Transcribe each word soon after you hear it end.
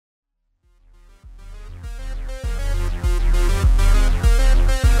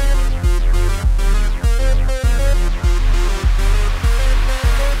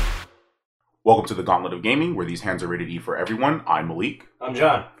Welcome to the Gauntlet of Gaming, where these hands are rated E for everyone. I'm Malik. I'm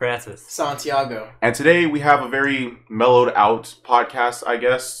John. Francis. Santiago. And today we have a very mellowed out podcast, I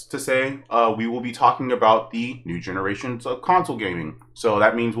guess, to say. We will be talking about the new generations of console gaming. So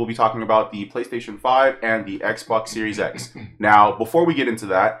that means we'll be talking about the PlayStation 5 and the Xbox Series X. Now, before we get into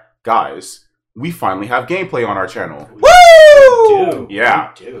that, guys, we finally have gameplay on our channel. Woo!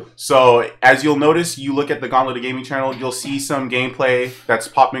 Yeah. We do. So, as you'll notice, you look at the Gauntlet of Gaming channel, you'll see some gameplay that's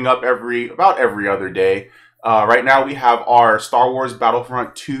popping up about every other day. Right now, we have our Star Wars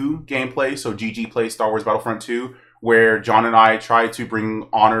Battlefront 2 gameplay, so GG plays Star Wars Battlefront 2, where John and I try to bring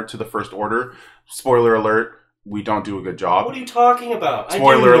honor to the First Order. Spoiler alert, we don't do a good job. What are you talking about?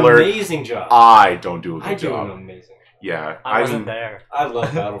 Spoiler I do an alert. amazing job. I don't do a good I do job. an amazing job. Yeah. I wasn't there. I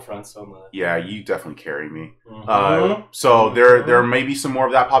love Battlefront so much. Yeah, you definitely carry me. Mhm. So there may be some more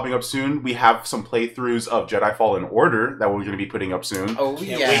of that popping up soon. We have some playthroughs of Jedi Fallen Order that we're going to be putting up soon. Oh,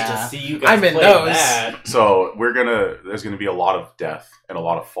 Can't yeah. wait to see you guys I'm in play those. that. So there's gonna be a lot of death and a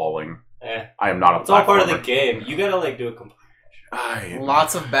lot of falling. I am not a It's all part of the platformer. game. You gotta do a complete.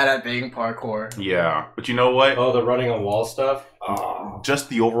 Lots of bad at being parkour. Yeah, but you know what? Oh, the running on wall stuff? Oh. Just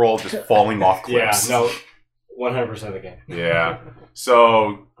the overall just falling off Yeah, cliffs. no. 100% of the game. Yeah.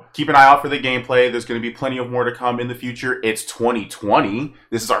 So keep an eye out for the gameplay. There's going to be plenty of more to come in the future. It's 2020.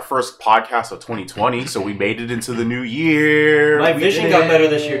 This is our first podcast of 2020, so we made it into the new year. My We vision did got it. better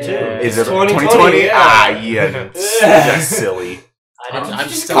this year, too. Is it 2020? Yeah. Ah, yeah. That's silly. I'm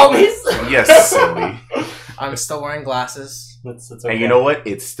Just still- call me silly. Yes, silly. I'm still wearing glasses. That's okay. And you know what?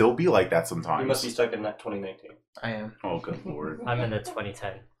 It still be like that sometimes. You must be stuck in that 2019. I am. Oh, good lord. I'm in the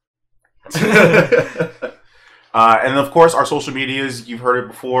 2010. And of course, our social medias, you've heard it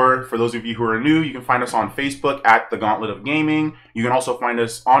before. For those of you who are new, you can find us on Facebook at The Gauntlet of Gaming. You can also find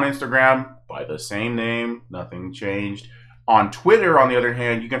us on Instagram by the same name. Nothing changed. On Twitter, on the other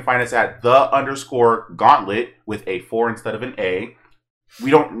hand, you can find us at _Gauntlet with a 4 instead of an A.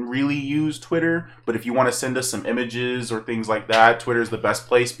 We don't really use Twitter, but if you want to send us some images or things like that, Twitter is the best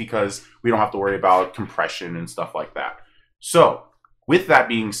place because we don't have to worry about compression and stuff like that. So, with that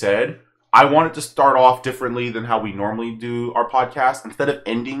being said, I wanted to start off differently than how we normally do our podcast. Instead of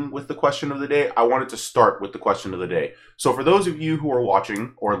ending with the question of the day, I wanted to start with the question of the day. So for those of you who are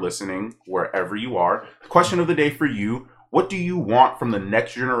watching or listening, wherever you are, the question of the day for you, what do you want from the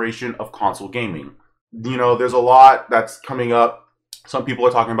next generation of console gaming? You know, there's a lot that's coming up. Some people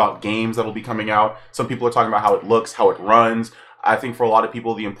are talking about games that will be coming out. Some people are talking about how it looks, how it runs. I think for a lot of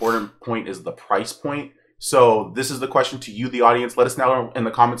people, the important point is the price point. So this is the question to you, the audience. Let us know in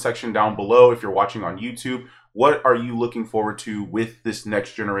the comment section down below if you're watching on YouTube. What are you looking forward to with this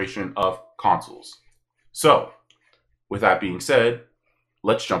next generation of consoles? So, with that being said,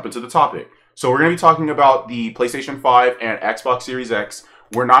 let's jump into the topic. So we're going to be talking about the PlayStation 5 and Xbox Series X.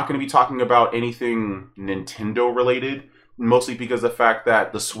 We're not going to be talking about anything Nintendo related, mostly because of the fact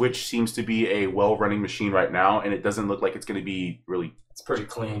that the Switch seems to be a well-running machine right now, and it doesn't look like it's going to be really... It's pretty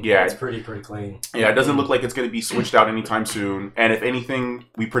clean. Yeah. It's pretty clean. Yeah, it doesn't look like it's going to be switched out anytime soon. And if anything,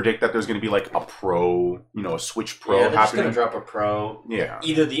 we predict that there's going to be like a Pro, a Switch Pro Yeah, they're just happening. going to drop a Pro Yeah.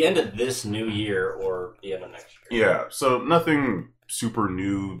 either the end of this new year or the end of next year. Yeah, so nothing super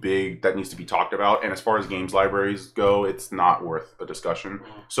new, big that needs to be talked about. And as far as games libraries go, it's not worth a discussion.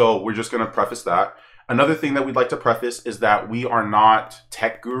 So we're just going to preface that. Another thing that we'd like to preface is that we are not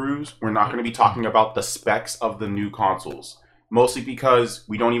tech gurus. We're not going to be talking about the specs of the new consoles. Mostly because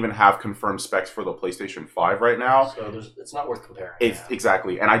we don't even have confirmed specs for the PlayStation 5 right now. So it's not worth comparing.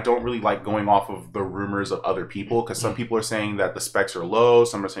 Exactly. And I don't really like going off of the rumors of other people because some people are saying that the specs are low.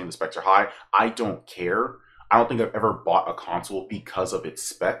 Some are saying the specs are high. I don't care. I don't think I've ever bought a console because of its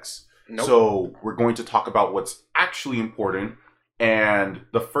specs. Nope. So we're going to talk about what's actually important. And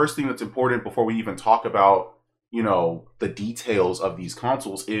the first thing that's important before we even talk about, the details of these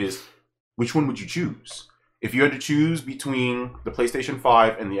consoles is which one would you choose? If you had to choose between the PlayStation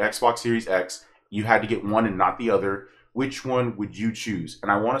 5 and the Xbox Series X, you had to get one and not the other, which one would you choose?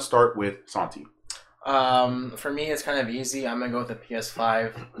 And I want to start with Santi. For me, it's kind of easy. I'm going to go with the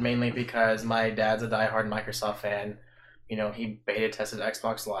PS5, mainly because my dad's a diehard Microsoft fan. He beta tested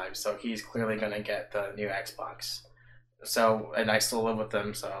Xbox Live, so he's clearly going to get the new Xbox. So, and I still live with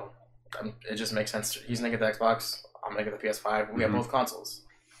them, so it just makes sense. He's going to get the Xbox, I'm going to get the PS5. We have both consoles.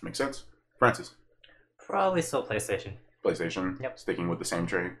 Makes sense. Francis. Probably still PlayStation. PlayStation. Yep. Sticking with the same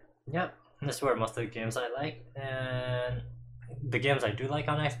train. Yep. That's where most of the games I like. And the games I do like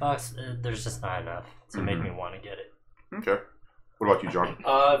on Xbox, there's just not enough to make me want to get it. Okay. What about you, John?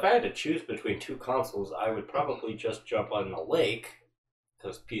 If I had to choose between two consoles, I would probably just jump on the Lake,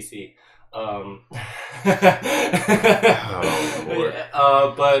 because PC. Oh, Lord.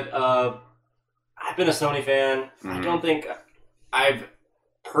 But been a Sony fan. Mhm. I don't think I've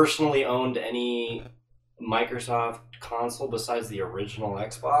personally owned any Microsoft console besides the original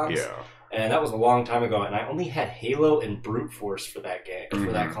Xbox. Yeah. And that was a long time ago, and I only had Halo and Brute Force for that game,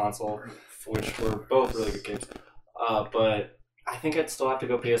 for that console, which were both really good games. But I think I'd still have to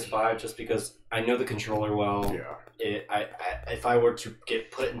go PS5 just because I know the controller well. Yeah. If I were to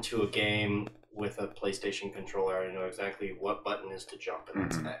get put into a game with a PlayStation controller, I know exactly what button is to jump, and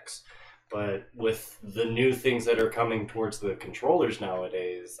that's X. But with the new things that are coming towards the controllers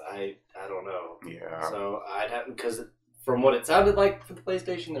nowadays, I don't know. Yeah. So I'd have, because from what it sounded like for the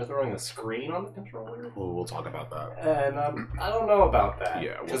PlayStation, they're throwing a screen on the controller. We'll talk about that. And I don't know about that.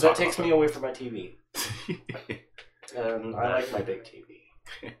 Yeah, because that takes me away from my TV. And I like my big TV.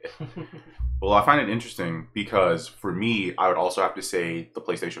 Well, I find it interesting because for me, I would also have to say the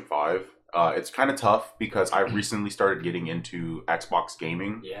PlayStation 5. It's kind of tough because I recently started getting into Xbox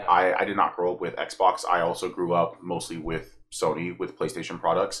gaming. Yeah. I did not grow up with Xbox. I also grew up mostly with Sony, with PlayStation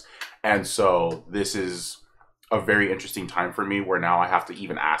products. And so this is a very interesting time for me where now I have to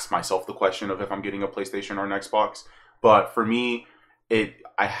even ask myself the question of if I'm getting a PlayStation or an Xbox. But for me,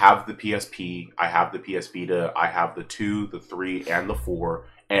 I have the PSP, I have the PS Vita, I have the 2, the 3, and the 4,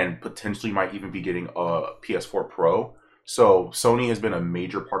 and potentially might even be getting a PS4 Pro. So Sony has been a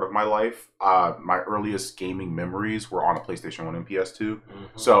major part of my life. My earliest gaming memories were on a PlayStation 1 and PS2.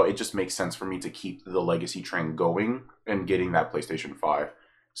 So it just makes sense for me to keep the legacy train going and getting that PlayStation 5.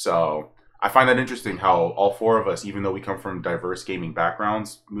 So I find that interesting how all four of us, even though we come from diverse gaming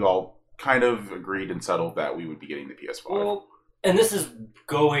backgrounds, we all kind of agreed and settled that we would be getting the PS5. Well, and this is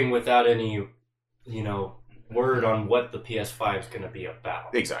going without any, word on what the PS5 is going to be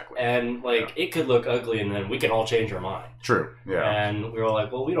about. Exactly. And, it could look ugly and then we can all change our mind. True, yeah. And we were like,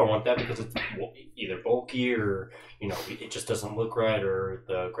 well, we don't want that because it's either bulky or, it just doesn't look right or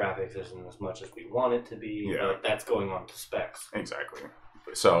the graphics isn't as much as we want it to be. Yeah. But that's going on to specs. Exactly.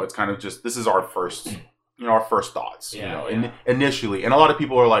 So it's kind of just, this is our first... our first thoughts, initially. And a lot of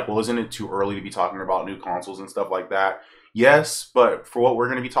people are like, well, isn't it too early to be talking about new consoles and stuff like that? Yes, but for what we're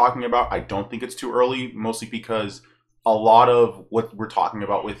going to be talking about, I don't think it's too early, mostly because a lot of what we're talking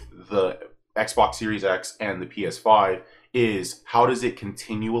about with the Xbox Series X and the PS5 is how does it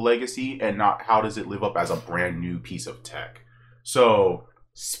continue a legacy and not how does it live up as a brand new piece of tech. So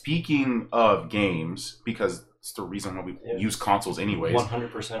speaking of games, because it's the reason why we use consoles anyways.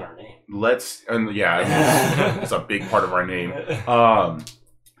 100% our name. It's a big part of our name.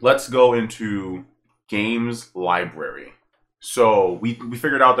 Let's go into games library. So we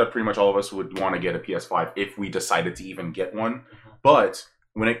figured out that pretty much all of us would want to get a PS5 if we decided to even get one. But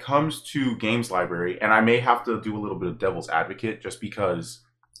when it comes to games library, and I may have to do a little bit of devil's advocate just because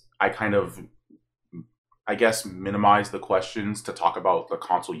I kind of, I guess, minimize the questions to talk about the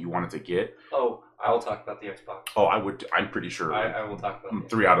console you wanted to get. Oh, I will talk about the Xbox. Oh, I would. I'm pretty sure. I will talk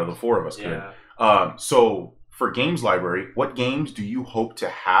about 3 out of the 4 of us could. So for games library, what games do you hope to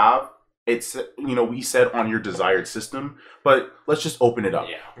have? It's, we said on your desired system, but let's just open it up.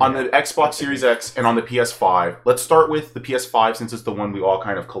 On the Xbox Series X and on the PS5, let's start with the PS5 since it's the one we all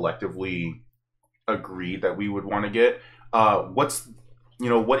kind of collectively agreed that we would want to get.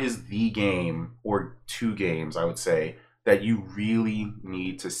 What is the game or 2 games, I would say, that you really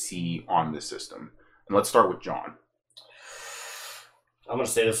need to see on this system? And let's start with John. I'm going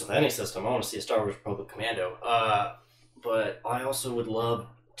to say this with any system. I want to see a Star Wars Republic Commando. But I also would love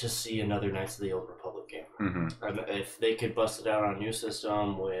to see another Knights of the Old Republic game. If they could bust it out on a new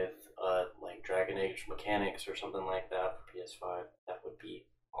system with Dragon Age mechanics or something like that for PS5, that would be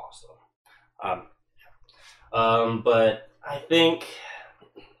awesome. But I think,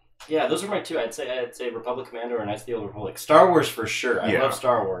 those are my 2. I'd say Republic Commando or Knights of the Old Republic. Star Wars for sure. I love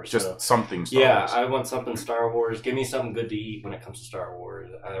Star Wars. Just something Star Wars. I want something Star Wars. Give me something good to eat when it comes to Star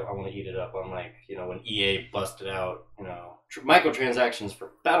Wars. I want to eat it up. I'm like, when EA busted out, microtransactions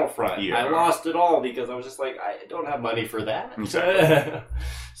for Battlefront. I lost it all because I was just like, I don't have money for that. Exactly.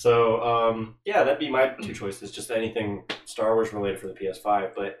 So, that'd be my 2 choices. Just anything Star Wars related for the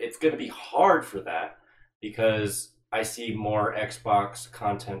PS5. But it's going to be hard for that because I see more Xbox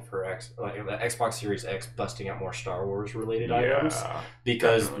content for the Xbox Series X busting out more Star Wars related items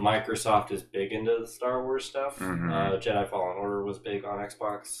because Microsoft is big into the Star Wars stuff. Jedi Fallen Order was big on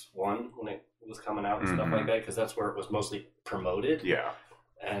Xbox One when it was coming out and stuff like that because that's where it was mostly promoted.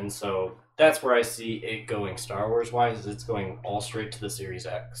 And so that's where I see it going Star Wars wise is it's going all straight to the Series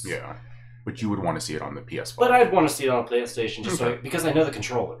X. But you would want to see it on the PS5. But I'd want to see it on PlayStation just because I know the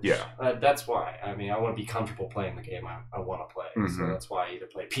controllers. Yeah. That's why. I mean, I want to be comfortable playing the game I want to play. So that's why I either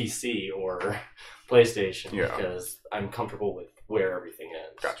play PC or PlayStation because I'm comfortable with where everything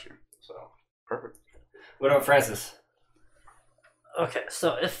is. Got you. So perfect. What about Francis? Okay,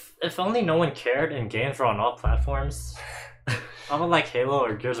 so if only no one cared and games were on all platforms, I would like Halo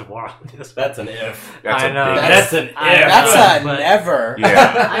or Gears of War on this. That's an if. That's I a know. big- That's an if. That's a but- never.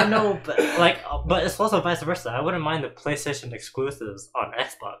 Yeah. I know, but it's also vice versa. I wouldn't mind the PlayStation exclusives on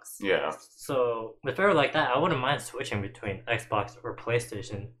Xbox. Yeah. So if they were like that, I wouldn't mind switching between Xbox or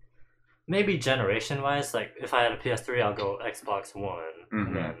PlayStation. Maybe generation-wise, like if I had a PS3, I'll go Xbox One, Mhm.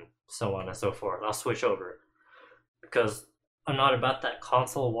 and then so on and so forth. I'll switch over because I'm not about that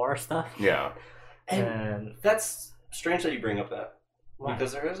console war stuff. Yeah. And That's strange that you bring up that. Why?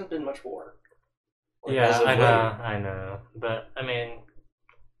 Because there hasn't been war. Like, yeah, as of I late. know, but I mean,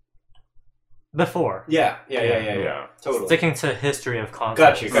 before Yeah. Yeah. Totally. sticking to history of consoles.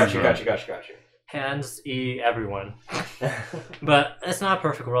 Got you. Hands E everyone. But it's not a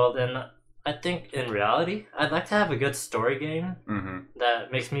perfect world, and I think in reality, I'd like to have a good story game Mm-hmm.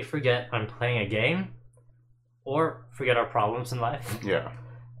 that makes me forget I'm playing a game, or forget our problems in life. Yeah.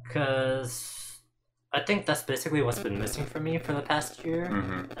 Because I think that's basically what's been missing for me for the past year.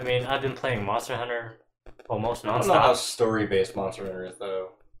 Mm-hmm. I mean, I've been playing Monster Hunter almost I don't know how nonstop. story-based Monster Hunter is, though.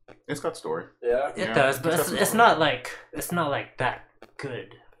 It's got story. Yeah. It Yeah, does, but it's it's definitely not like that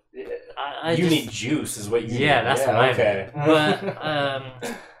good. I You just, need juice, is what you need. Yeah, that's what I okay.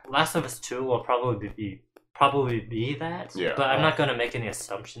 But Last of Us 2 will probably be that. Yeah. But I'm not gonna make any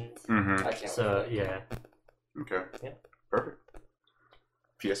assumptions. Mm-hmm. I can't. So yeah. Okay. Yeah. Perfect.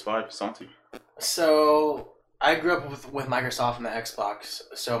 PS5, Santi. So I grew up with Microsoft and the Xbox.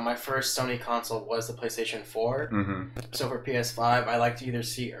 So my first Sony console was the PlayStation 4. Mm-hmm. So for PS5, I like to either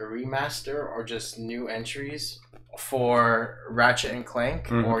see a remaster or just new entries for Ratchet and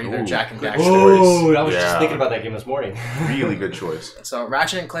Clank, or either Ooh, Jack and good Daxter. Oh, I was Yeah. just thinking about that game this morning. Really good choice. So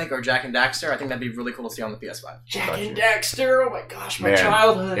Ratchet and Clank or Jack and Daxter, I think that'd be really cool to see on the PS5. Jack Gotcha. and Daxter, oh my gosh, my Man,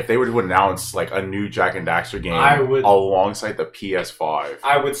 childhood. If they were to announce like a new Jack and Daxter game I would- alongside the PS5,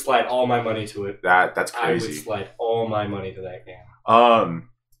 I would slide all my money to it. that's I would crazy. slide all my money to that game.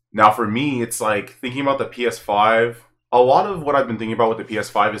 Now for me, it's like thinking about the PS5. A lot of what I've been thinking about with the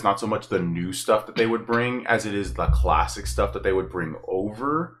PS5 is not so much the new stuff that they would bring as it is the classic stuff that they would bring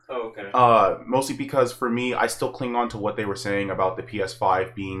over. Oh, okay. Mostly because for me, I still cling on to what they were saying about the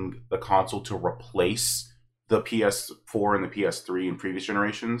PS5 being the console to replace the PS4 and the PS3 in previous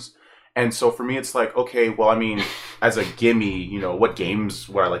generations. And so for me, it's like, okay, well, I mean, as a gimme, you know, what games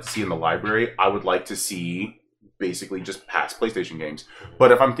would I like to see in the library? I would like to see basically just past PlayStation games.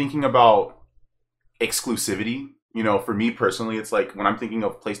 But if I'm thinking about exclusivity, you know, for me personally, it's like when I'm thinking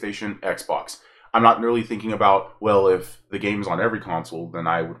of PlayStation, Xbox, I'm not really thinking about, well, if the game is on every console, then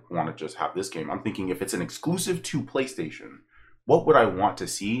I would want to just have this game. I'm thinking if it's an exclusive to PlayStation, what would I want to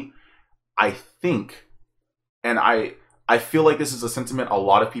see? I think, and I feel like this is a sentiment a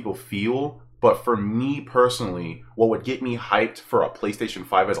lot of people feel, but for me personally, what would get me hyped for a PlayStation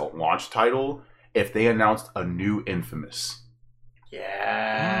 5 as a launch title, if they announced a new Infamous.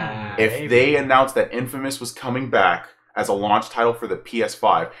 Yeah. If Maybe. they announced that Infamous was coming back as a launch title for the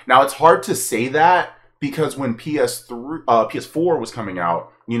PS5. Now, it's hard to say that because when PS4 was coming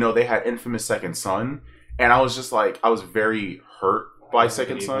out, you know, they had Infamous Second Son, and I was just like, I was very hurt by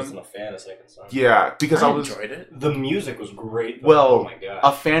Second I Son. wasn't a fan of Second Son. Yeah, because I was enjoyed it. The music was great, though. Well, oh my god.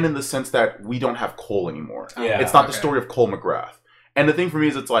 a fan in the sense that we don't have Cole anymore. Yeah, It's not the okay. story of Cole McGrath. And the thing for me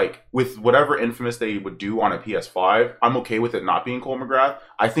is, it's like, with whatever Infamous they would do on a PS5, I'm okay with it not being Cole McGrath.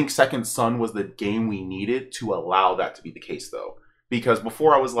 I think Second Son was the game we needed to allow that to be the case, though. Because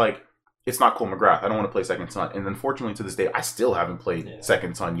before I was like, it's not Cole McGrath. I don't want to play Second Son. And unfortunately, to this day, I still haven't played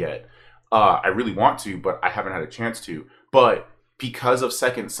Second Son yet. I really want to, but I haven't had a chance to. But because of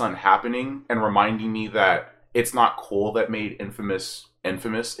Second Son happening and reminding me that it's not Cole that made Infamous,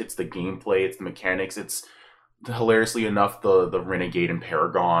 it's the gameplay, it's the mechanics, it's hilariously enough the Renegade and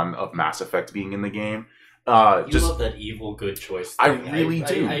Paragon of Mass Effect being in the game. You Just love that evil good choice I thing. really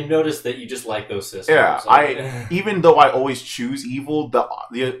do. I noticed that you just like those systems. yeah, even though I always choose evil,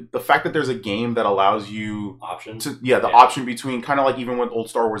 the fact that there's a game that allows you options. the option between, kind of like even with old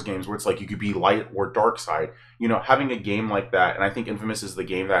Star Wars games where it's like you could be light or dark side, you know, having a game like that. And I think Infamous is the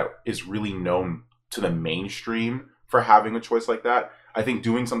game that is really known to the mainstream for having a choice like that. I think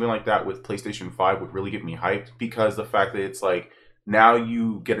doing something like that with PlayStation 5 would really get me hyped, because the fact that it's like now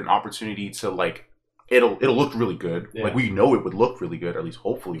you get an opportunity to, like, it'll look really good. Yeah. Like, we know it would look really good, at least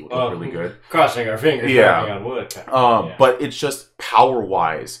hopefully it would look really good. Crossing our fingers, Yeah. knocking on wood. But it's just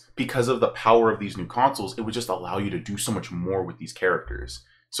power-wise, because of the power of these new consoles, it would just allow you to do so much more with these characters.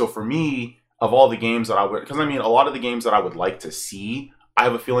 So for me, of all the games that I would, because I mean, a lot of the games that I would like to see, I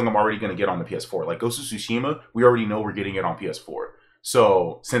have a feeling I'm already going to get on the PS4. Like Ghost of Tsushima, we already know we're getting it on PS4.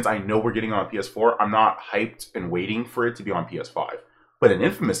 So since I know we're getting it on PS4, I'm not hyped and waiting for it to be on PS5. But an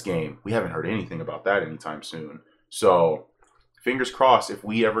Infamous game, we haven't heard anything about that anytime soon. So fingers crossed, if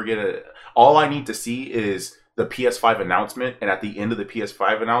we ever get it, all I need to see is the PS5 announcement, and at the end of the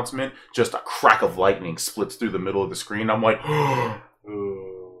PS5 announcement, just a crack of lightning splits through the middle of the screen. I'm like,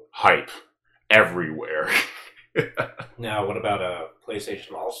 hype everywhere. Now, what about a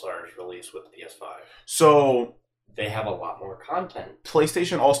PlayStation All-Stars release with the PS5? So They have a lot more content.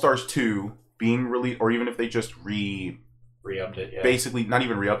 PlayStation All-Stars 2 being released, or even if they just Re-update, yeah. basically not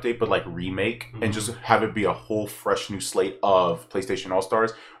even re-update, but like remake, and just have it be a whole fresh new slate of PlayStation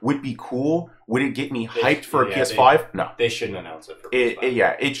All-Stars would be cool. Would it get me hyped for a PS5? No. They shouldn't announce it for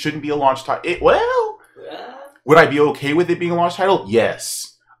PS5. It shouldn't be a launch title. Would I be okay with it being a launch title?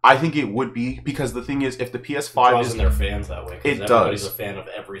 Yes. I think it would be, because the thing is, if the PS5 draws in their fans that way. It everybody's does. a fan of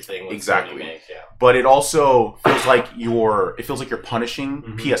everything. Exactly. Make, yeah. But it also feels like you're punishing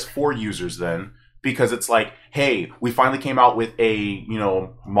PS4 users then, because it's like, hey, we finally came out with a,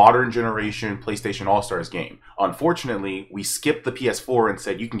 modern generation PlayStation All-Stars game. Unfortunately, we skipped the PS4 and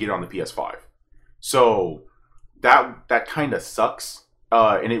said you can get it on the PS5. So that kind of sucks.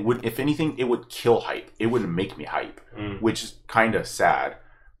 And it would, if anything, it would kill hype. It wouldn't make me hype, which is kind of sad.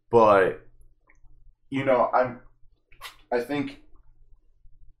 But I think.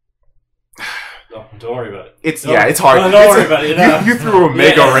 No, don't worry about it. It's hard. No, don't worry about it. You threw a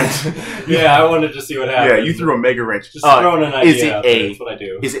mega wrench. Yeah, I wanted to see what happened. Yeah, you threw a mega wrench. Just throwing an idea out there. That's what I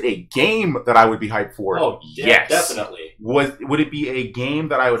do. Is it a game that I would be hyped for? Oh, yeah, yes, definitely. Would it be a game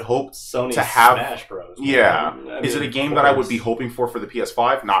that I would hope Sony to have? Smash Bros. Yeah. I mean, is it a game that I would be hoping for the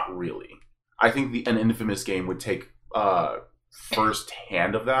PS5? Not really. I think an Infamous game would take first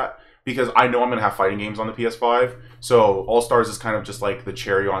hand of that, because I know I'm going to have fighting games on the PS5. So All Stars is kind of just like the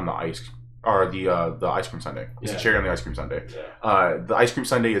cherry on the ice, or the ice cream sundae. It's the cherry on the ice cream sundae. Yeah. The ice cream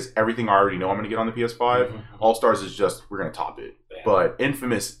sundae is everything I already know I'm going to get on the PS5. All Stars is just, we're going to top it. Bam. But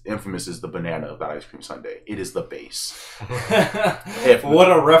Infamous is the banana of that ice cream sundae. It is the base. What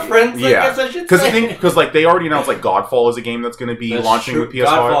a reference! Yeah, I guess I should say. Because like they already announced like Godfall is a game that's going to be launching with PS5.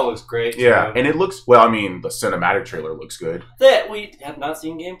 Godfall looks great. Yeah, and it looks well. I mean, the cinematic trailer looks good. That we have not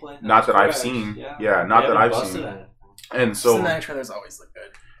seen gameplay. Not that I've seen. Yeah, not that I've seen. And so cinematic trailers always look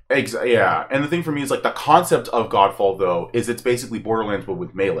good. Yeah, and the thing for me is like the concept of Godfall though is it's basically Borderlands but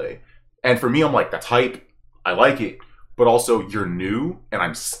with melee, and for me I'm like, that's hype, I like it, but also you're new and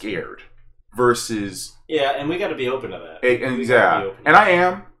I'm scared. Versus and we got to be open to that. And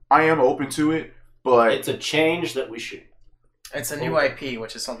I am open to it, but it's a change that we should. It's a new IP,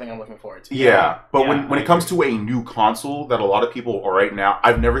 which is something I'm looking forward to. Yeah, but when it comes to a new console that a lot of people are right now,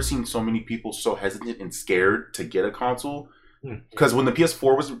 I've never seen so many people so hesitant and scared to get a console. Because when the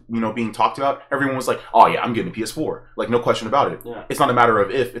PS4 was, being talked about, everyone was like, "Oh yeah, I'm getting a PS4." Like no question about it. Yeah. It's not a matter of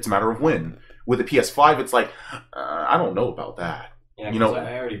if; it's a matter of when. With the PS5, it's like, I don't know about that. Yeah,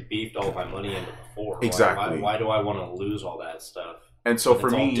 I already beefed all my money into before. Exactly. Why do I want to lose all that stuff? And so for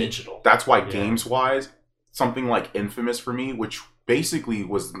me, digital. That's why games-wise, something like Infamous for me, which basically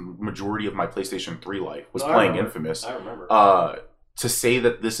was the majority of my PlayStation 3 life, was playing Infamous. I remember. To say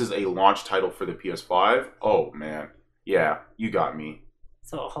that this is a launch title for the PS5, oh man. Yeah, you got me.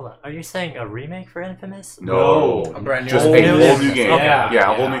 So, hold on. Are you saying a remake for Infamous? No. A brand new just a whole new game. Okay.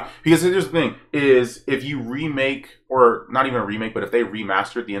 Yeah, a whole new... Because here's the thing, is if you remake, or not even a remake, but if they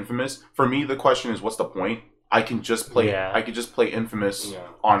remastered the Infamous, for me the question is, what's the point? I can just play Infamous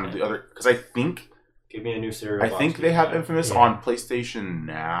on the other... Because I think... Give me a new serial. I think they have Infamous on PlayStation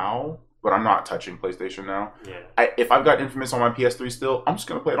Now, but I'm not touching PlayStation Now. Yeah. If I've got Infamous on my PS3 still, I'm just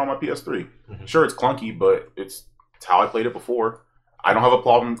going to play it on my PS3. Sure, it's clunky, but it's how I played it before. I don't have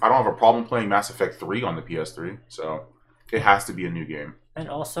a problem playing Mass Effect 3 on the PS3, so it has to be a new game. And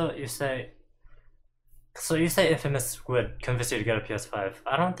also, you say Infamous would convince you to get a PS5.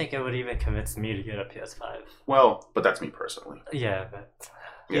 I don't think it would even convince me to get a PS5. Well, but that's me personally. Yeah, but...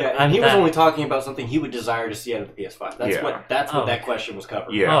 Yeah, and he was only talking about something he would desire to see out of the PS5. That's what that question was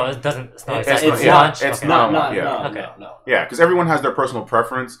covering. Yeah. Oh, it doesn't... It's not... It's launch. It's okay. No. Yeah, because everyone has their personal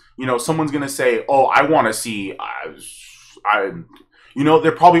preference. Someone's going to say, oh, I want to see...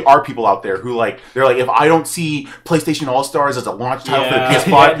 there probably are people out there who they're like, if I don't see PlayStation All-Stars as a launch title for the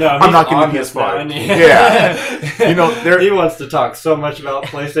PS5, I'm not getting the PS5. Yeah. He wants to talk so much about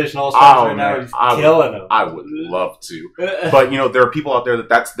PlayStation All-Stars right now. He's killing him. I would love to. But, there are people out there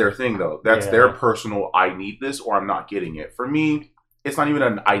that's their thing, though. That's their personal, I need this or I'm not getting it. For me, it's not even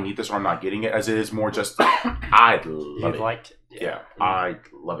an I need this or I'm not getting it, as it is more just, I'd love it. Like, I'd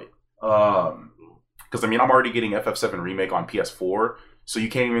love it. Because, I'm already getting FF7 Remake on PS4, So you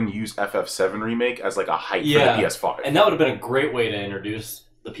can't even use FF7 Remake as like a hype Yeah. for the PS5. And that would have been a great way to introduce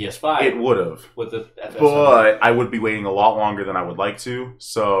the PS5. It would have. With the FF7. But I would be waiting a lot longer than I would like to.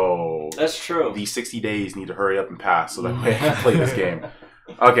 So That's true. these 60 days need to hurry up and pass so that way I can play this game.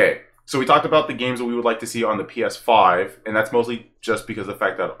 Okay, so we talked about the games that we would like to see on the PS5, and that's mostly just because of the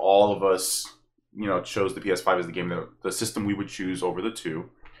fact that all of us, chose the PS5 as the system we would choose over the two.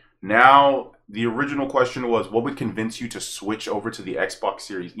 Now, the original question was, what would convince you to switch over to the Xbox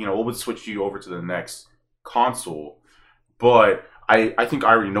Series? What would switch you over to the next console? But I think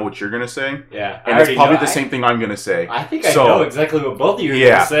I already know what you're going to say. Yeah. And it's probably the same thing I'm going to say. I think I know exactly what both of you are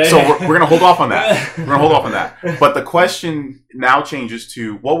going to say. So we're going to hold off on that. But the question now changes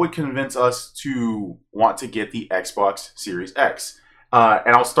to, what would convince us to want to get the Xbox Series X?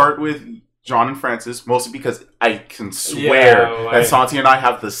 And I'll start with John and Francis, mostly because I can swear that Santi and I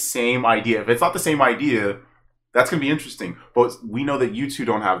have the same idea. If it's not the same idea, that's going to be interesting. But we know that you two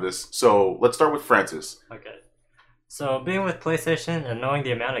don't have this. So let's start with Francis. Okay. So being with PlayStation and knowing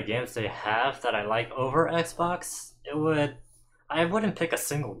the amount of games they have that I like over Xbox, I wouldn't pick a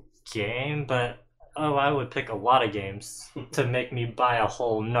single game, but I would pick a lot of games to make me buy a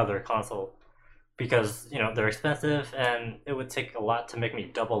whole nother console. Because, they're expensive, and it would take a lot to make me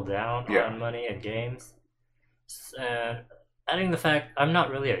double down on money and games. And adding the fact, I'm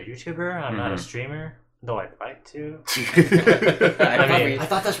not really a YouTuber, I'm not a streamer, though I'd like to. I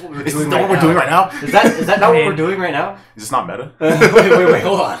thought that's what we were doing. Is that what we're doing right now? Is that not what we're doing right now? Is this not meta? Wait,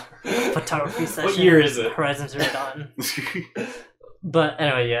 hold on. Photography session. What year is it? Horizon Zero Dawn. But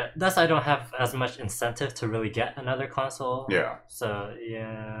anyway, yeah, thus I don't have as much incentive to really get another console. Yeah. So,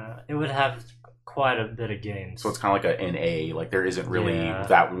 yeah, it would have quite a bit of games. So it's kind of like an NA. Like, there isn't really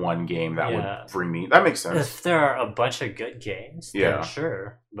that one game that would bring me. That makes sense. If there are a bunch of good games, then Yeah.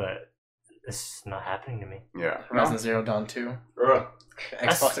 sure. But it's not happening to me. Yeah. Horizon Zero Dawn 2.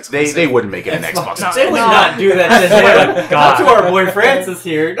 Xbox exclusive. They wouldn't make it an Xbox. They would not do that to him. Not to our boy Francis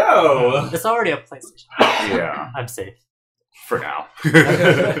here. No. It's already a PlayStation. Yeah. I'm safe. For now.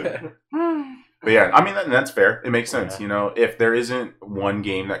 But yeah, I mean, that's fair. It makes sense. If there isn't one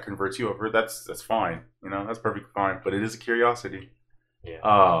game that converts you over, that's fine. That's perfectly fine. But it is a curiosity.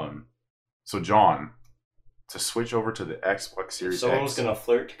 Yeah. So John, to switch over to the Xbox Series If someone was X, going to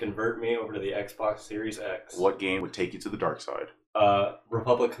flirt to convert me over to the Xbox Series X. what game would take you to the dark side?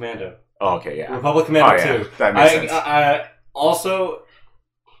 Republic Commando. Oh, okay, yeah. Republic Commando 2. That makes sense.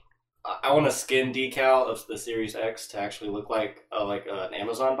 I want a skin decal of the Series X to actually look like an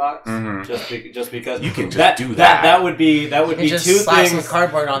Amazon box, just because you can just do that. That would be just two slap things. some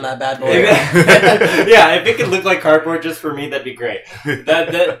cardboard on that bad boy. Yeah, if it could look like cardboard just for me, that'd be great.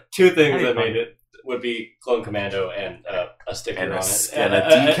 That two things that made it would be Clone Commando and a sticker and on a, it, and a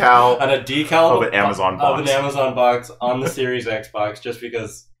decal and a decal of an Amazon box on the Series Xbox, just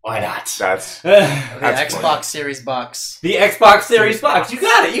because. Why not? That's the Xbox funny. Series box. The Xbox Series box. You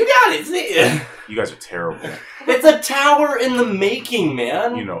got it. See? You guys are terrible. It's a tower in the making,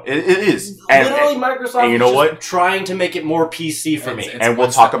 man. It is. Literally, Microsoft and you know is what? Trying to make it more PC for me. And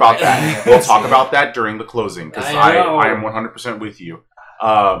we'll talk about that. We'll talk about that during the closing, because I am 100% with you.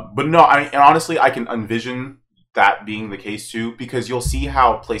 But no, and honestly, I can envision that being the case too, because you'll see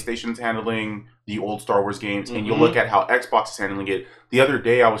how PlayStation's handling the old Star Wars games, and you'll look at how Xbox is handling it. The other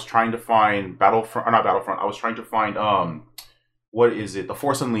day, I was trying to find I was trying to find what is it? The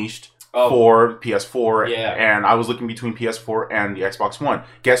Force Unleashed for PS4, and I was looking between PS4 and the Xbox One.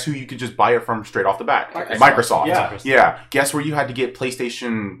 Guess who you could just buy it from straight off the bat? Microsoft. Yeah. Guess where you had to get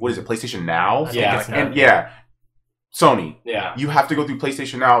PlayStation? What is it? PlayStation Now? Sony. Yeah. You have to go through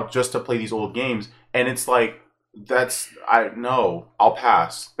PlayStation Now just to play these old games, and it's like, I'll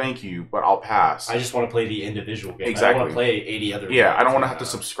pass. Thank you, but I'll pass. I just want to play the individual game. Exactly. I don't want to play 80 other games. Yeah, I don't want to have to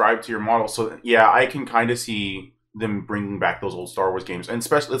subscribe to your model. So, yeah, I can kind of see them bringing back those old Star Wars games. And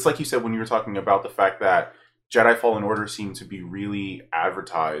especially, it's like you said when you were talking about the fact that Jedi Fallen Order seemed to be really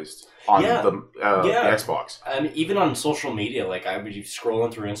advertised on the Xbox. I mean, even on social media, like I would be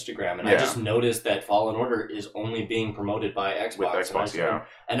scrolling through Instagram, and I just noticed that Fallen Order is only being promoted by Xbox. With Xbox,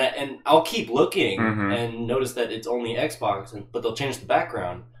 and I'll keep looking and notice that it's only Xbox, but they'll change the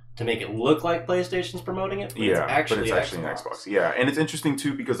background to make it look like PlayStation's promoting it. But it's actually an Xbox. Yeah, and it's interesting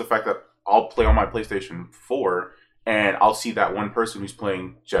too because the fact that I'll play on my PlayStation 4. And I'll see that one person who's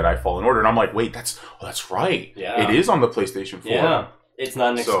playing Jedi Fallen Order, and I'm like, wait, that's right. Yeah. It is on the PlayStation 4. Yeah. It's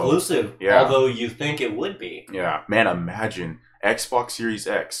not an exclusive, although you think it would be. Yeah. Man, imagine Xbox Series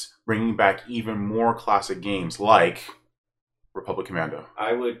X bringing back even more classic games like Republic Commando.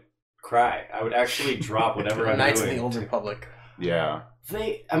 I would cry. I would actually drop whatever I'm Knights doing. of the Old Republic. Yeah.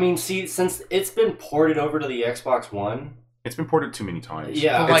 Since it's been ported over to the Xbox One, It's been ported too many times.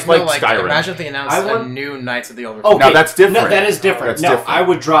 Yeah. But It's like Skyrim. imagine if they announced I want- a new Knights of the Old Okay, Republic. Now, that's different. No, that is different. That's No, different. I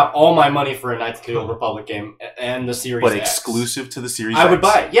would drop all my money for a Knights of the Old Republic game and the Series But X. exclusive to the Series I X. would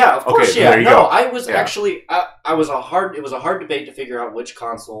buy it. Yeah, of course. Okay, Yeah, there you no, go. I was Yeah. actually. It was a hard debate to figure out which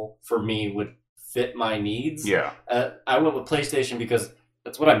console for me would fit my needs. Yeah, I went with PlayStation because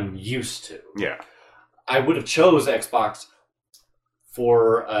that's what I'm used to. yeah. I would have chose Xbox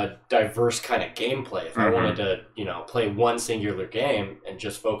for a diverse kind of gameplay. If I Mhm. wanted to, play one singular game and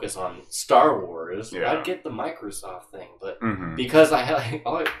just focus on Star Wars, Yeah. I'd get the Microsoft thing. But Mm-hmm. because I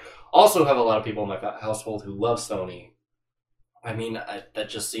also have a lot of people in my household who love Sony, I mean, that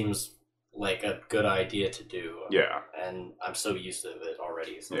just seems like a good idea to do. Yeah. And I'm so used to it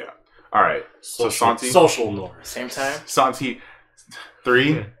already. So. Yeah. All right. Santi? Social norms. Same time. Santi,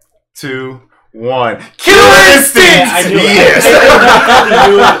 3, 2, 1. Killer Instinct! I knew it. Yes! I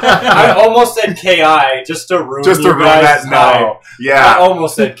knew it. I almost said KI just to ruin Just to you ruin guys' that. time. No. I Yeah.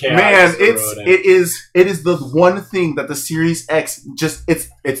 almost said KI. Man, just to ruin it is the one thing that the Series X just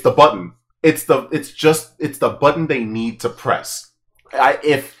it's the button. It's the button they need to press.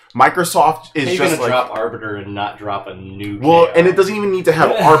 If Microsoft is You're just gonna like drop Arbiter and not drop a new. well, KI. and it doesn't even need to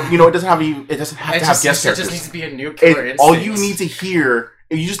have it doesn't have to have guest It characters. just needs to be a new Killer Instinct. All you need to hear,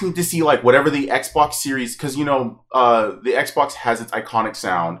 you just need to see like whatever the Xbox Series, because the Xbox has its iconic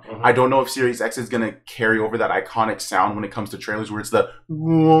sound. Mhm. I don't know if Series X is gonna carry over that iconic sound when it comes to trailers, where it's the.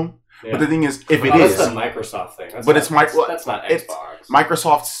 Yeah. But the thing is, if it That's is, the Microsoft thing. That's But not, it's Micro- That's not it's Xbox.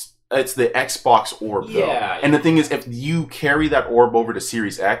 Microsoft's. It's the Xbox orb, though. Yeah. And the thing is, if you carry that orb over to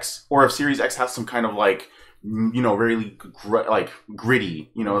Series X, or if Series X has some kind of like, really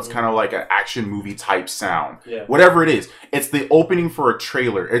gritty, it's kind of like an action movie type sound. Yeah. Whatever it is, it's the opening for a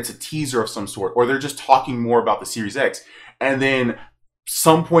trailer. It's a teaser of some sort, or they're just talking more about the Series X, and then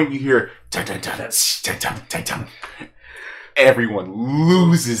some point you hear dun, dun, dun, dun, dun, dun, dun. Everyone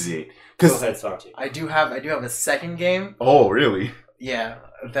loses it Go because ahead, Santi. I do have a second game. oh really? Yeah,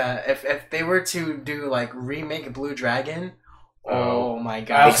 that if they were to do like remake Blue Dragon, oh my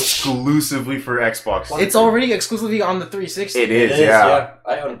gosh, Exclusively for Xbox. it's already exclusively on the 360. It is, yeah.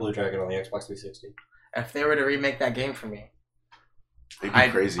 I own Blue Dragon on the Xbox 360. If they were to remake that game for me, They'd be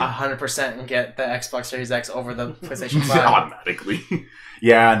I'd crazy. 100% get the Xbox Series X over the PlayStation 5. Automatically.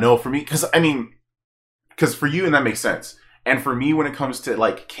 Yeah, no, for me, because for you, and that makes sense. And for me, when it comes to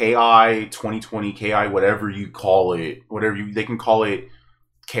like KI 2020, KI, whatever you call it, they can call it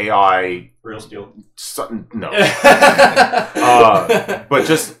KI. Real Steel. No. But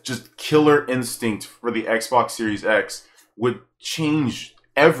just Killer Instinct for the Xbox Series X would change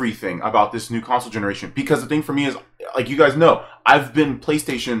everything about this new console generation. Because the thing for me is, like you guys know, I've been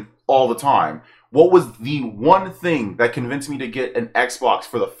PlayStation all the time. What was the one thing that convinced me to get an Xbox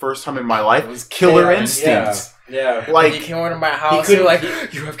for the first time in my life? It was Killer KI, Instinct. Yeah. Like, you Like, came over to my house, couldn't- you're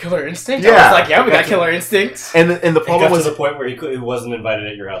like, you have Killer Instinct? Yeah. I was like, yeah, we got Killer Instinct. and the It problem got was to the point where he wasn't invited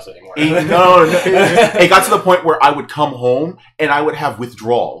at your house anymore. it got to the point where I would come home and I would have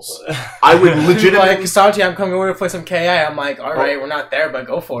withdrawals. I would legitimately Like, Santi, I'm coming over to play some KI. I'm like, alright, we're not there, but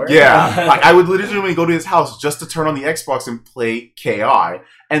go for it. Yeah, like I would legitimately go to his house just to turn on the Xbox and play KI.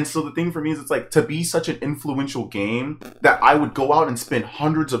 And so the thing for me is, it's like, to be such an influential game that I would go out and spend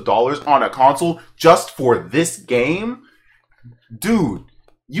hundreds of dollars on a console just for this game, dude.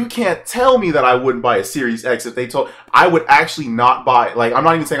 You can't tell me that I wouldn't buy a Series X if they told. I would actually not buy. Like, I'm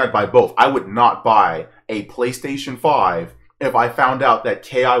not even saying I'd buy both. I would not buy a PlayStation 5 if I found out that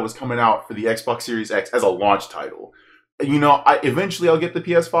KI was coming out for the Xbox Series X as a launch title. Eventually I'll get the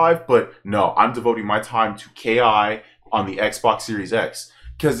PS5, but no, I'm devoting my time to KI on the Xbox Series X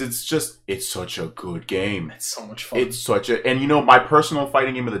because it's such a good game. It's so much fun. It's such a, and my personal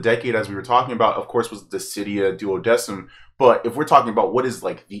fighting game of the decade, as we were talking about, of course, was Dissidia Duodecim. But if we're talking about what is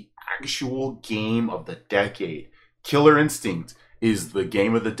like the actual game of the decade, Killer Instinct is the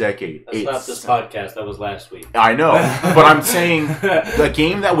game of the decade. That's not this podcast. That was last week. I know, but I'm saying the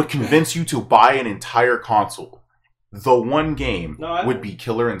game that would convince you to buy an entire console. The one game would be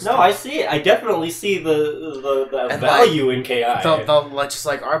Killer Instinct. No, I see it. I definitely see the And value in KI. Just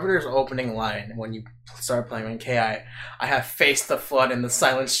like Arbiter's opening line when you start playing in KI, I have faced the flood and the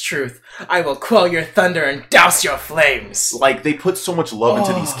silenced truth. I will quell your thunder and douse your flames. Like, they put so much love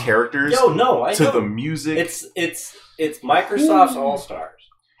into these characters. Yo, no, I to know. the music. It's Microsoft's All Stars,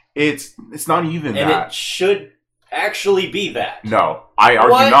 It's not even and that. it should actually be that. No, I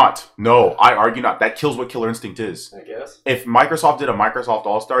argue What? not. No, I argue not. That kills what Killer Instinct is. I guess. If Microsoft did a Microsoft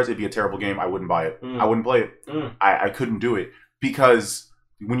All Stars, it'd be a terrible game. I wouldn't buy it. I wouldn't play it. I couldn't do it because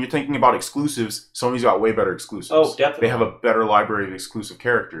when you're thinking about exclusives, Sony's got way better exclusives. Oh, definitely. They have a better library of exclusive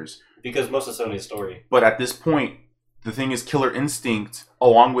characters. Because most of Sony's story. But at this point, the thing is, Killer Instinct,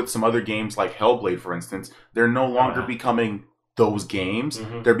 along with some other games like Hellblade, for instance, they're no longer becoming those games.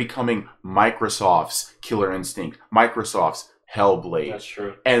 Mhm. They're becoming Microsoft's Killer Instinct, Microsoft's Hellblade. That's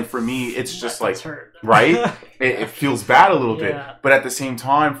true. And for me, it's just like, That's hurt. right? It feels bad a little bit. Yeah. But at the same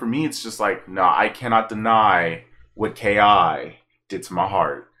time, for me, it's just like, no, I cannot deny what KI did to my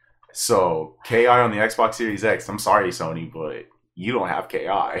heart. So, KI on the Xbox Series X, I'm sorry, Sony, but you don't have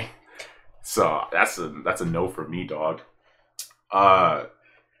KI. So, that's a no for me, dog.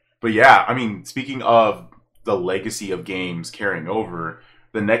 But yeah, I mean, speaking of the legacy of games carrying over,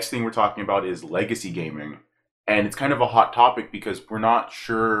 the next thing we're talking about is legacy gaming. And it's kind of a hot topic because we're not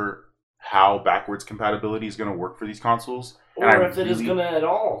sure how backwards compatibility is going to work for these consoles. Or and if it is going to at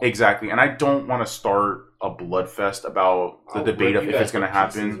all. Exactly. And I don't want to start a bloodfest about the debate of if it's going to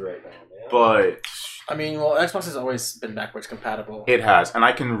happen. Right now, man. But I mean, well, Xbox has always been backwards compatible. it has. And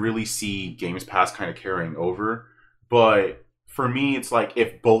I can really see Games Pass kind of carrying over. But for me, it's like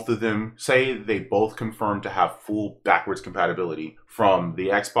if both of them, say they both confirm to have full backwards compatibility from the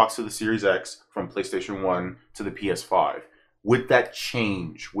Xbox to the Series X, from PlayStation 1 to the PS5, would that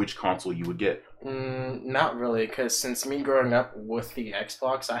change which console you would get? Not really, because since me growing up with the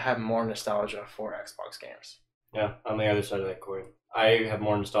Xbox, I have more nostalgia for Xbox games. Yeah, on the other side of that coin. I have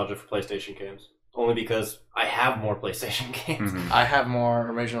more nostalgia for PlayStation games. Only because I have more PlayStation games. Mhm. I have more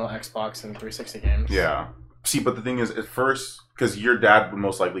original Xbox and 360 games. Yeah. See, but the thing is, at first, because your dad would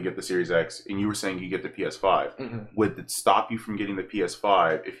most likely get the Series X, and you were saying you get the PS5, would it stop you from getting the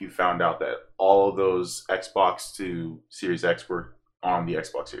PS5 if you found out that all of those Xbox to Series X were on the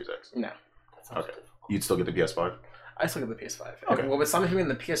Xbox Series X? No. Okay. You'd still get the PS5? I still get the PS5. Okay. What would stop me from getting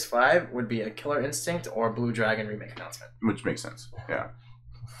the PS5 would be a Killer Instinct or Blue Dragon remake announcement. Which makes sense. Yeah.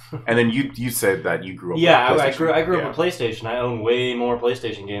 And then you said that you grew up Yeah, with I PlayStation. grew up with PlayStation. I own way more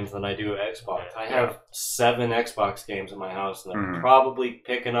PlayStation games than I do Xbox. I have 7 Xbox games in my house, and they're probably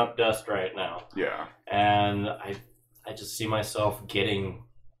picking up dust right now. Yeah. And I just see myself getting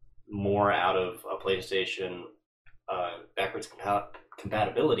more out of a PlayStation backwards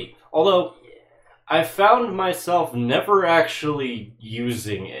compatibility. Although I found myself never actually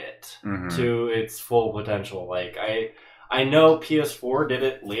using it to its full potential. Like I know PS4 did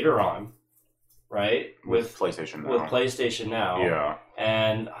it later on, right? With PlayStation Now. With PlayStation Now. Yeah.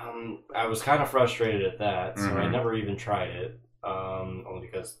 And I was kind of frustrated at that, so I never even tried it, only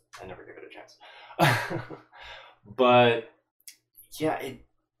because I never gave it a chance. But yeah,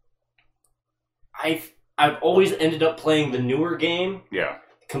 I've always ended up playing the newer game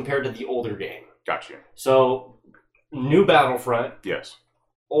compared to the older game. Gotcha. So, new Battlefront, Yes.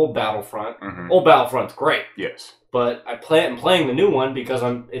 old Battlefront. Old Battlefront's great. Yes. But I'm playing the new one because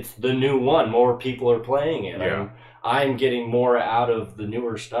it's the new one. More people are playing it. Yeah. I'm getting more out of the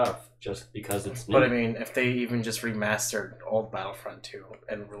newer stuff just because it's new. But I mean, if they even just remastered old Battlefront 2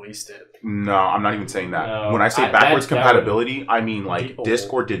 and released it. No, I'm not even saying that. No, when I say backwards compatibility, I mean like The disc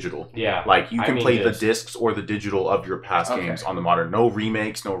old. or digital. Yeah. Like you I can mean play disc. the discs or the digital of your past Okay. games on the modern. No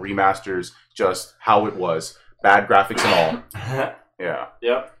remakes, no remasters, just how it was. Bad graphics and all. Yeah.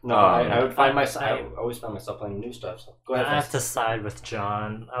 Yep. No, I would find myself. I always find myself playing new stuff. So go ahead. I have Fez. to side with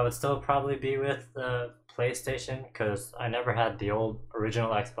John. I would still probably be with the PlayStation because I never had the old original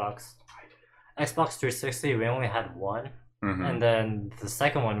Xbox. Xbox 360, we only had one, and then the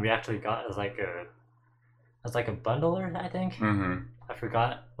second one we actually got as like a bundler, I think. I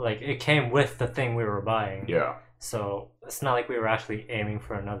forgot. Like it came with the thing we were buying. Yeah. So it's not like we were actually aiming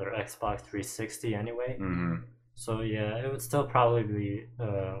for another Xbox 360 anyway. So yeah, it would still probably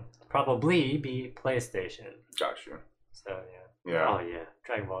be PlayStation. Gotcha. So yeah. Yeah. Oh yeah,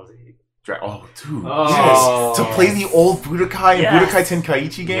 Dragon Ball Z. Oh, dude. Oh. Yes. To play the old Budokai and Yes. Budokai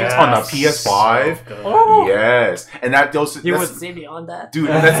Tenkaichi games on the PS5. So good. Oh. Yes. And that those You that's- would see me on that, dude,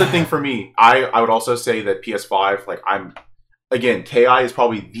 and that's the thing for me. I would also say that PS5, like again, KI is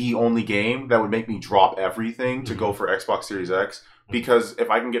probably the only game that would make me drop everything to go for Xbox Series X. Because if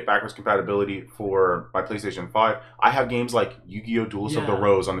I can get backwards compatibility for my PlayStation 5, I have games like Yu-Gi-Oh! Duelist of the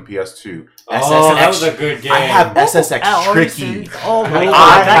Rose on the PS2. Oh, that was a good game. I have SSX Tricky. Oh my I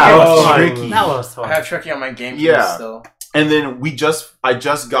god, that have game was fun. Tricky. That was fun. I have Tricky on my GameCube Yeah. still. And then I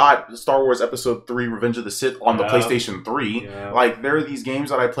just got Star Wars Episode 3 Revenge of the Sith on the Yeah. PlayStation 3. Yeah. Like, there are these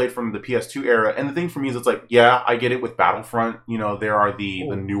games that I played from the PS2 era. And the thing for me is it's like, yeah, I get it with Battlefront. You know, there are the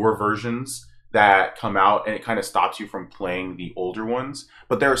newer versions that come out and it kind of stops you from playing the older ones.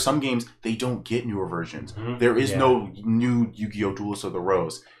 But there are some games, they don't get newer versions. There is no new Yu-Gi-Oh! Duelist of the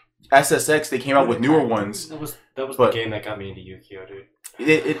Rose. SSX, they came out with newer ones. That was the game that got me into Yu-Gi-Oh,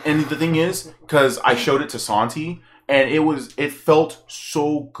 dude. And the thing is, because I showed it to Santi, and it felt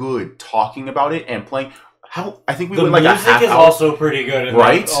so good talking about it and playing. I think we The went like a music half is hour. also pretty good. In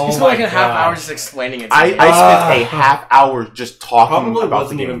Right? That. Oh He's my like a half hour gosh. just explaining it. To I me. spent a half hour just talking Probably about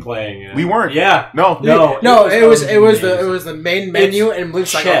wasn't the game. even playing it. We weren't. Yeah. No. No, it was amazing. the main menu, and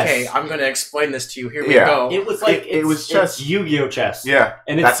Luke's like, chess. okay, I'm gonna explain this to you. Here we Yeah. go. It was like It was chess. It's Yu-Gi-Oh chess. Yeah.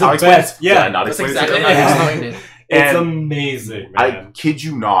 And it's That's the how I explained best. it. Did I Yeah. not That's explain exactly it? how I explained it. It's And amazing, I man. kid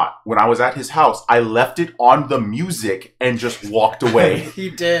you not. When I was at his house, I left it on the music and just walked away. He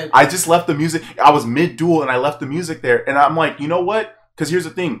did. I just left the music. I was mid-duel and I left the music there. And I'm like, you know what? Because here's the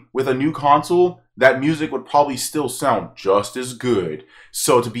thing. With a new console, that music would probably still sound just as good.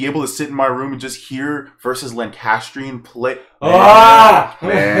 So to be able to sit in my room and just hear versus Lancastrian play...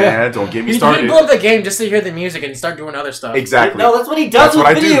 Man, don't get me He started. blew up the game just to hear the music and start doing other stuff. Exactly. No, that's what he does That's with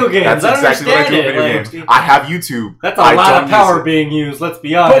what I video do. games. That's I exactly what I do with understand video it. games. I have YouTube. That's a I lot don't of power use it. being used, let's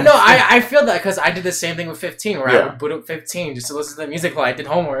be honest. But no, I feel that because I did the same thing with 15, where I Yeah. would boot up 15 just to listen to the music while I did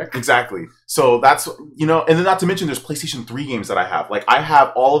homework. Exactly. So that's, you know, and then not to mention there's PlayStation 3 games that I have. Like, I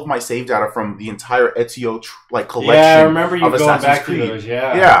have all of my save data from the entire Ezio, collection. Yeah, I remember you of going Assassin's back Creed. to those,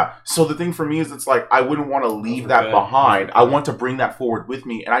 yeah. Yeah. So the thing for me is, it's like, I wouldn't want to leave Those that are good. behind. I want to bring that forward with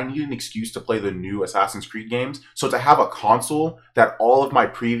me, and I need an excuse to play the new Assassin's Creed games. So to have a console that all of my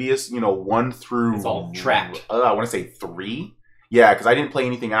previous, 1 through... It's all trapped. I want to say 3? Yeah, because I didn't play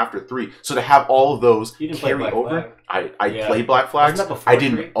anything after 3. So to have all of those You didn't play carry Black over... Flag. I Yeah. played Black Flags. Wasn't that before I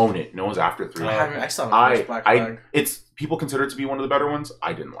didn't 3? own it. No, it was after 3. I still haven't finished Black Flag. It's people consider it to be one of the better ones.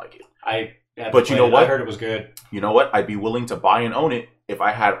 I didn't like it. I had But to you play know it. what? I heard it was good. You know what? I'd be willing to buy and own it if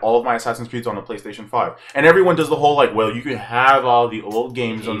I had all of my Assassin's Creeds on the PlayStation 5. And everyone does the whole well, you can have all the old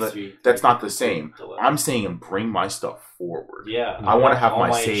games on the. That's not the same. I'm saying bring my stuff forward. Yeah. I want to have all my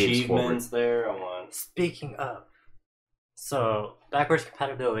my saves forward. achievements there. I want. Speaking of, so backwards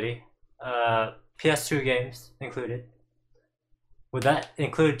compatibility, PS2 games included. Would that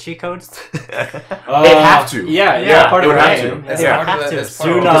include cheat codes? It'd have to. Yeah, Yeah, part it of would the have game. to. That's Yeah. part of Have the, to. that's part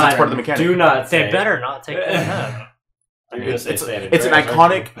Do of Because not. it's part of the mechanic. Do not. They say better not take that out. You're gonna say It's San an Andreas, iconic.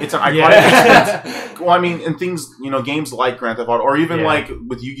 aren't you? It's an iconic. Yeah. Well, I mean, and things, games like Grand Theft Auto, or even Yeah. like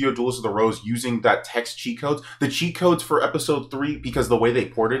with Yu-Gi-Oh! Duelist of the Rose, using that text cheat codes. The cheat codes for Episode 3, because the way they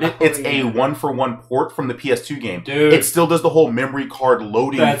ported it, it's a 1-for-1 port from the PS2 game. Dude. It still does the whole memory card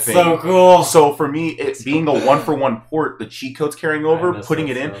loading That's thing. so cool. So for me, it being a 1-for-1 port, the cheat codes carrying over, miss putting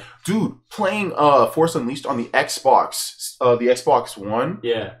that it in, stuff. dude, playing Force Unleashed on the Xbox One,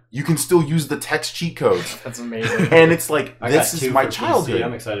 Yeah. you can still use the text cheat codes. That's amazing. And it's like, I this got is 2 my for PC. childhood.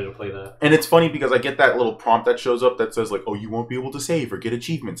 I'm excited to play that. And it's funny because I get that little prompt that shows up that says oh, you won't be able to save or get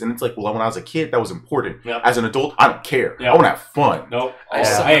achievements. And it's like, well, when I was a kid, that was important. Yep. As an adult, I don't care. Yep. I want to have fun. Nope. I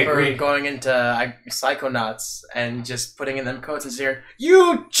still I remember agree. going into Psychonauts and just putting in them codes and saying,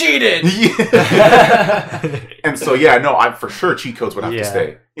 "You cheated!" And so, yeah, no, I'm for sure cheat codes would have to Yeah.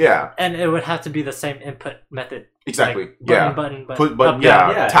 stay. Yeah, And it would have to be the same input method. exactly. Like, Yeah. button, Put, but up, yeah, down,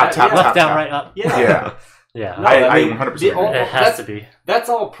 Yeah, tap, tap, yeah. tap, left, down, tap. right, up. Yeah. Yeah. Yeah. No, I mean, 100% the- agree. It has to be. That's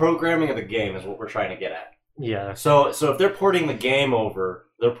all programming of the game is what we're trying to get at. Yeah. So if they're porting the game over,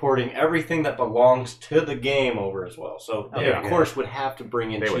 they're porting everything that belongs to the game over as well. So they, Yeah. of course, would have to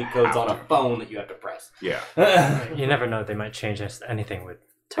bring in They would cheat codes have on a to. phone that you have to press. Yeah. You never know. They might change anything with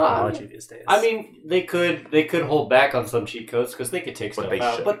technology these days. I mean, they could hold back on some cheat codes because they could take But stuff they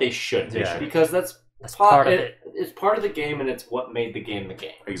out, shouldn't. but they shouldn't. Yeah. Because that's part of it. It's part of the game, and it's what made the game the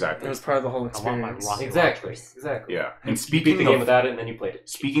game. It Exactly. was part of the whole I want my experience. rocket Exactly. launchers. Exactly. Yeah. And You beat speaking the game of without it, and then you played it.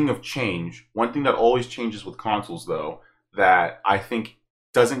 Speaking of change, one thing that always changes with consoles, though, that I think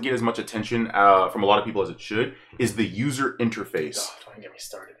doesn't get as much attention from a lot of people as it should, is the user interface. Oh, don't get me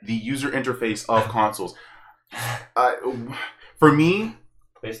started. The user interface of consoles. For me,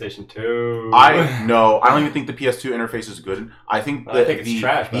 PlayStation 2. I don't even think the PS2 interface is good. I think I think it's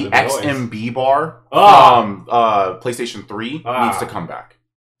trash, the but the noise. XMB bar Oh. from PlayStation 3 Ah. needs to come back.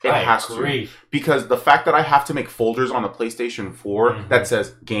 It I has agree. to. Because the fact that I have to make folders on the PlayStation 4 Mhm. that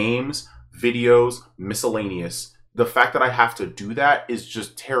says games, videos, miscellaneous, the fact that I have to do that is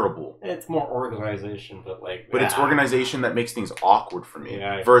just terrible. It's more organization, but But it's organization that makes things awkward for me.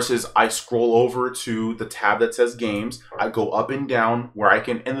 Yeah. Versus I scroll over to the tab that says games. I go up and down where I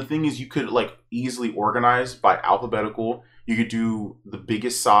can. And the thing is, you could easily organize by alphabetical. You could do the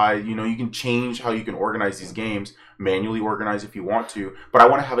biggest size. You can change how you can organize these games. Manually organize if you want to. But I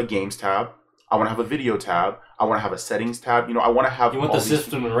want to have a games tab. I want to have a video tab. I want to have a settings tab. I want to have. You want all the these-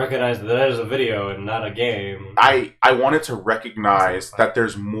 system to recognize that that is a video and not a game. I want it to recognize that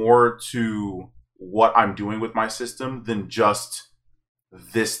there's more to what I'm doing with my system than just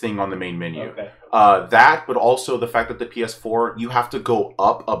this thing on the main menu. Okay. That, but also the fact that the PS4, you have to go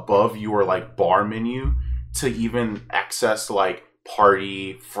up above your bar menu to even access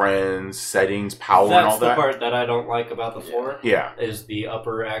party, friends, settings, power, and all That's the that. part that I don't like about the 4. Yeah. Is the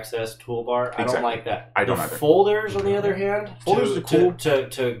upper access toolbar. I don't Exactly. like that. I don't the either. folders, on the other hand, Folders are cool.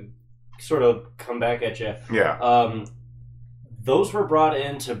 to sort of come back at you. Yeah. Those were brought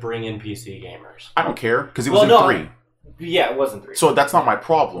in to bring in PC gamers. I don't care because it was in 3. Yeah, it wasn't 3. So that's not my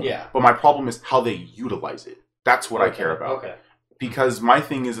problem. Yeah. But my problem is how they utilize it. That's what I care about. Okay. Because my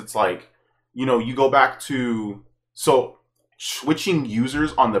thing is, it's like, you know, you go back to... So, switching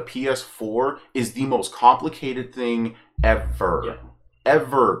users on the PS4 is the most complicated thing ever. Yeah.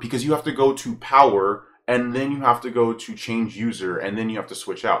 Ever. Because you have to go to power, and then you have to go to change user, and then you have to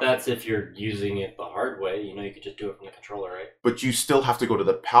switch out. That's if you're using it the hard way. You know, you could just do it from the controller, right? But you still have to go to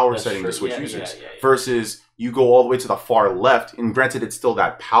the power That's setting true. to switch Yeah, users. yeah. Versus you go all the way to the far left, and granted it's still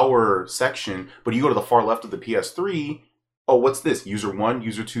that power section, but you go to the far left of the PS3, oh, what's this? User 1,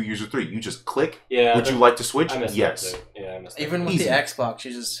 User 2, User 3. You just click. Yeah. Would you like to switch? I missed Yes. that too. Yeah, I missed that. Even with Easy. the Xbox,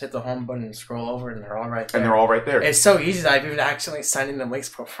 you just hit the home button and scroll over, and they're all right there. And they're all right there. It's so easy that I've even actually signed into Link's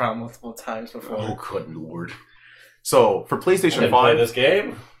profile multiple times before. Oh, good lord. So, for I PlayStation didn't play 5, this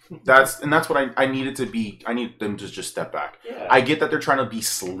game. that's what I need it to be. I need them to just step back. Yeah. I get that they're trying to be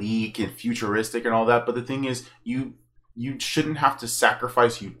sleek and futuristic and all that, but the thing is, you shouldn't have to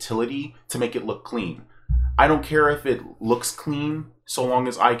sacrifice utility to make it look clean. I don't care if it looks clean, so long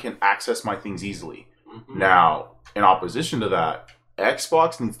as I can access my things easily. Mhm. Now, in opposition to that,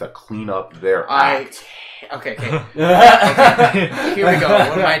 Xbox needs to clean up their act. Okay. Here we go.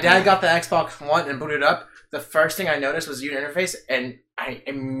 When my dad got the Xbox One and booted up, the first thing I noticed was the user interface, and I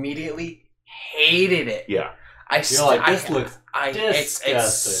immediately hated it. Yeah. You're like, this looks it's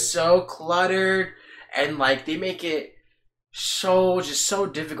disgusting. so cluttered, and like they make it so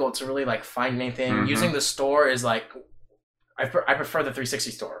difficult to really like find anything. Mhm. Using the store is like I prefer the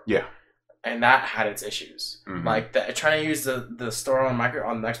 360 store. Yeah. And that had its issues. Mhm. Like trying to use the store on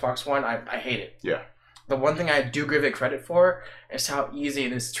the Xbox One, I hate it. Yeah. The one thing I do give it credit for is how easy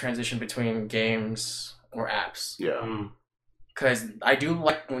it is to transition between games or apps. Yeah. Mm. Because I do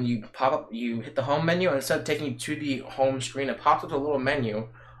like when you pop up, you hit the home menu, and instead of taking you to the home screen, it pops up a little menu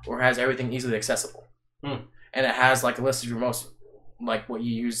where it has everything easily accessible. Hmm. And it has like a list of your most, like what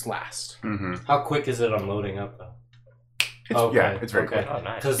you used last. Mm-hmm. How quick is it on loading up, though? Yeah, it's very quick. Oh,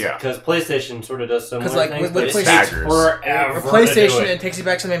 nice. Because Yeah. PlayStation sort of does similar 'Cause, like, things, with but it PlayStation- takes forever For to do PlayStation, it. it takes you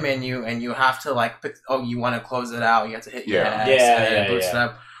back to the menu, and you have to like pick. Oh, you want to close it out? You have to hit Yeah. yes, Yeah, and yeah, it boots it yeah.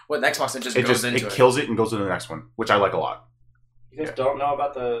 up. With Xbox, it just It goes into it it. kills it and goes to the next one, which I like a lot. You guys don't know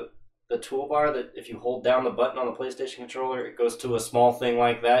about the toolbar that if you hold down the button on the PlayStation controller, it goes to a small thing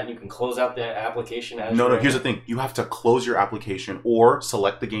like that, and you can close out the application as No, you're here's the in. thing. You have to close your application or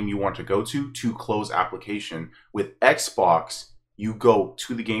select the game you want to go to close application. With Xbox, you go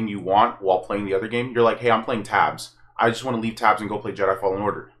to the game you want while playing the other game. You're like, hey, I'm playing tabs. I just want to leave tabs and go play Jedi Fallen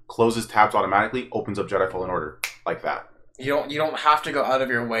Order. Closes tabs automatically, opens up Jedi Fallen Order. Like that. You don't have to go out of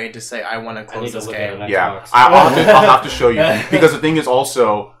your way to say I want to I need close to this look at game. an Yeah. Xbox. I'll have to show you. Because the thing is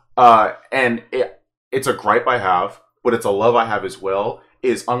also, and it's a gripe I have, but it's a love I have as well,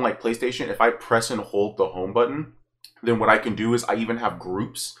 is unlike PlayStation, if I press and hold the home button, then what I can do is I even have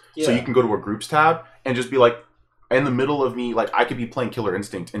groups. So Yeah. you can go to a groups tab and just be like, in the middle of me, like I could be playing Killer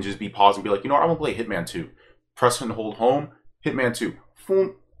Instinct and just be paused and be like, you know what, I'm going to play Hitman 2. Press and hold home, Hitman 2.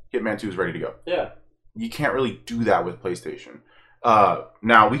 Boom, Hitman 2 is ready to go. Yeah. You can't really do that with PlayStation.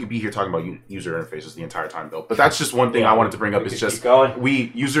 Now, we could be here talking about user interfaces the entire time, though. But that's just one thing I wanted to bring up. We Is could just keep going.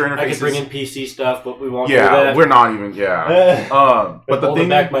 user interfaces. I could bring in PC stuff, but we won't do Yeah, that. we're not even. Yeah. But the holding thing,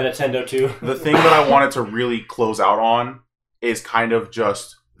 back my Nintendo too. the thing that I wanted to really close out on is kind of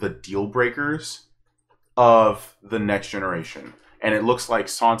just the deal breakers of the next generation. And it looks like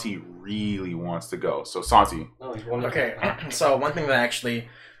Santi really wants to go. So Santi, No, he's one of- Okay, so one thing that I actually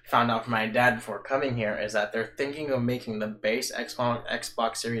found out from my dad before coming here is that they're thinking of making the base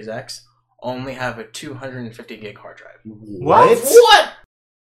Xbox Series X only have a 250 gig hard drive. what? What?